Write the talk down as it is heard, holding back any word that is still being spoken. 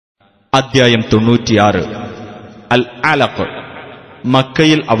അദ്ധ്യായം 96 അൽ അലഖ്,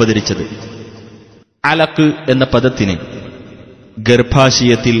 മക്കയിൽ അവതരിച്ചത്. അലഖ് എന്ന പദത്തിന്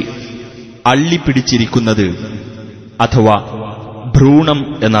ഗർഭാശയത്തിൽ അള്ളിപ്പിടിച്ചിരിക്കുന്നത് അഥവാ ഭ്രൂണം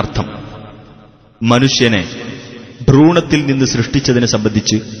എന്നർത്ഥം. മനുഷ്യനെ ഭ്രൂണത്തിൽ നിന്ന് സൃഷ്ടിച്ചതിനെ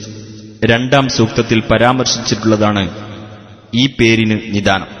സംബന്ധിച്ച് 2-ാം സൂക്തത്തിൽ പരാമർശിച്ചിട്ടുള്ളതാണ് ഈ പേരിന്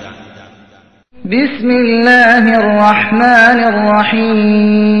നിദാനം. ബിസ്മില്ലാഹിർ റഹ്മാനിർ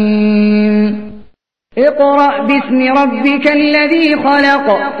റഹീം. ഇഖ്റ ബിസ്മി റബ്ബികല്ലദീ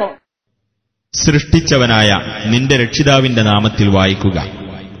ഖലഖ്. സൃഷ്ടിച്ചവനായ നിന്റെ രക്ഷിതാവിന്റെ നാമത്തിൽ വായിക്കുക.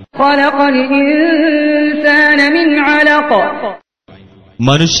 ഖലഖൽ ഇൻസാന മിൻ അലഖ്.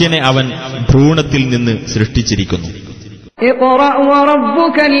 മനുഷ്യനെ അവൻ ഭ്രൂണത്തിൽ നിന്ന് സൃഷ്ടിച്ചിരിക്കുന്നു. ഇഖ്റ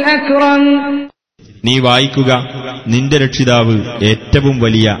വറബ്ബുകൽ അക്രം. നീ വായിക്കുക, നിന്റെ രക്ഷിതാവ് ഏറ്റവും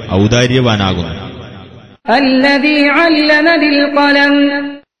വലിയ ഔദാര്യവാനാകുന്നു. അല്ലദീ അല്ലമ ബിൽ ഖലം.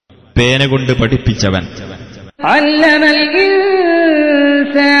 പേന കൊണ്ട് പഠിപ്പിച്ചവൻ. അല്ലമൽ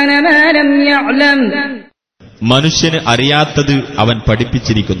ഇൻസാന മാ ലം യഅലം. മനുഷ്യന് അറിയാത്തത് അവൻ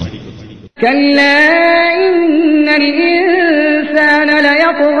പഠിപ്പിച്ചിരിക്കുന്നു. കല്ലാ ഇന്നൽ ഇൻസാന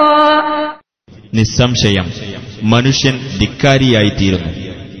ലയത്ഗാ. നിസ്സംശയം മനുഷ്യൻ ധിക്കാരിയായിത്തീരുന്നു.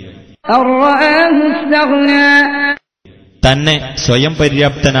 അർറആഹു ഇസ്തഗ്നാ. തന്നെ സ്വയം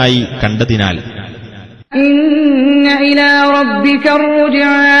പര്യാപ്തനായി കണ്ടതിനാൽ. ഇന്ന ഇലാ റബ്ബിക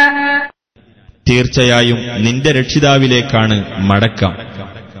റുജ്ആ. തീർച്ചയായും നിന്റെ രക്ഷിതാവിലേക്കാണ് മടക്കം.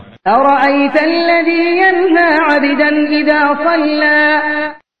 അറഅയ്തല്ലദീ യൻഹാ അബ്ദൻ ഇദാ സല്ലാ.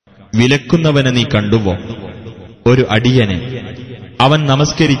 വിലക്കുന്നവനെ നീ കണ്ടുവോ? ഒരു അടിയനെ അവൻ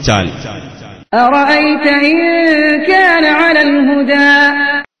നമസ്കരിച്ചാൽ. അറഅയ്ത ഇൻ കാന അലൽ ഹുദാ.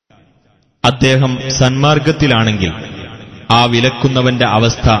 അദ്ദേഹം സന്മാർഗത്തിലാണെങ്കിൽ ആ വിലക്കുന്നവന്റെ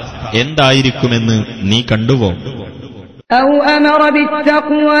അവസ്ഥ എന്തായിരിക്കുമെന്ന് നീ കണ്ടുവോ? ഔ അമറ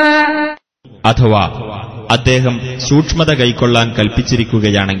ബിത്തഖ്വാ. അഥവാ അദ്ദേഹം സൂക്ഷ്മത കൈക്കൊള്ളാൻ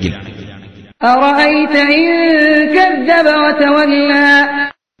കൽപ്പിച്ചിരിക്കുകയാണെങ്കിൽ. അറഅയ്ത ഇൻ കദ്ദബ വതവല്ലാ.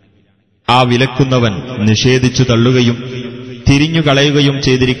 ആ വിലക്കുന്നവൻ നിഷേധിച്ചു തള്ളുകയും തിരിഞ്ഞുകളയുകയും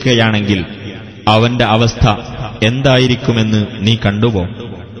ചെയ്തിരിക്കുകയാണെങ്കിൽ അവന്റെ അവസ്ഥ എന്തായിരിക്കുമെന്ന് നീ കണ്ടുവോ?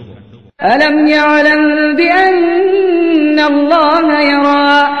 അലം യഅലം ബിഅന്നല്ലാഹ യറാ.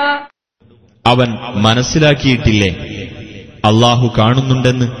 അവൻ മനസ്സിലാക്കിയിട്ടില്ലേ അല്ലാഹു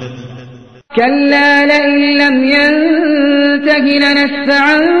കാണുന്നുണ്ടെന്ന്? കല്ലാ ലഇൻ ലം യൻതഹി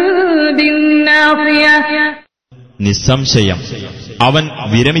ലനസ്ഫഅൻ ബിന്നാസിയ. നിസ്സംശയം അവൻ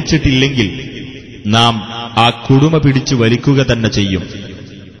വിരമിച്ചിട്ടില്ലെങ്കിൽ നാം ആ കുടുമ പിടിച്ചു വലിക്കുക തന്നെ ചെയ്യും.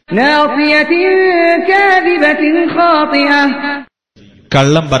 നാസിയത്തിൻ കാദിബത്തിൻ ഖാതിഅ.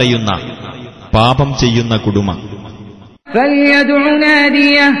 കള്ളം പറയുന്ന, പാപം ചെയ്യുന്ന കുടുമ. ഫൽയദ്ഉ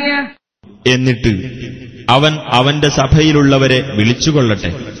നാദിയ. എന്നിട്ട് അവൻ അവന്റെ സഭയിലുള്ളവരെ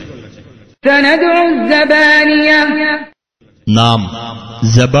വിളിച്ചുകൊള്ളട്ടെ. സനദ്ഉ സബാനിയ. നാം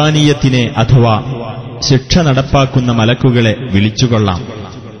സബാനിയത്തിനെ അഥവാ ശിക്ഷ നടപ്പാക്കുന്ന മലക്കുകളെ വിളിച്ചുകൊള്ളാം.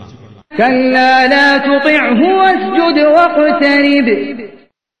 കല്ലാ ലാ തുതിഅഹു വസ്ജുദ് വഖ്തരിബ്.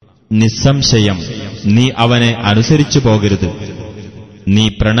 നിസ്സംശയം നീ അവനെ അനുസരിച്ചു പോകരുത്. നീ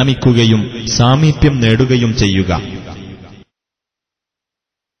പ്രണമിക്കുകയും സാമീപ്യം നേടുകയും ചെയ്യുക.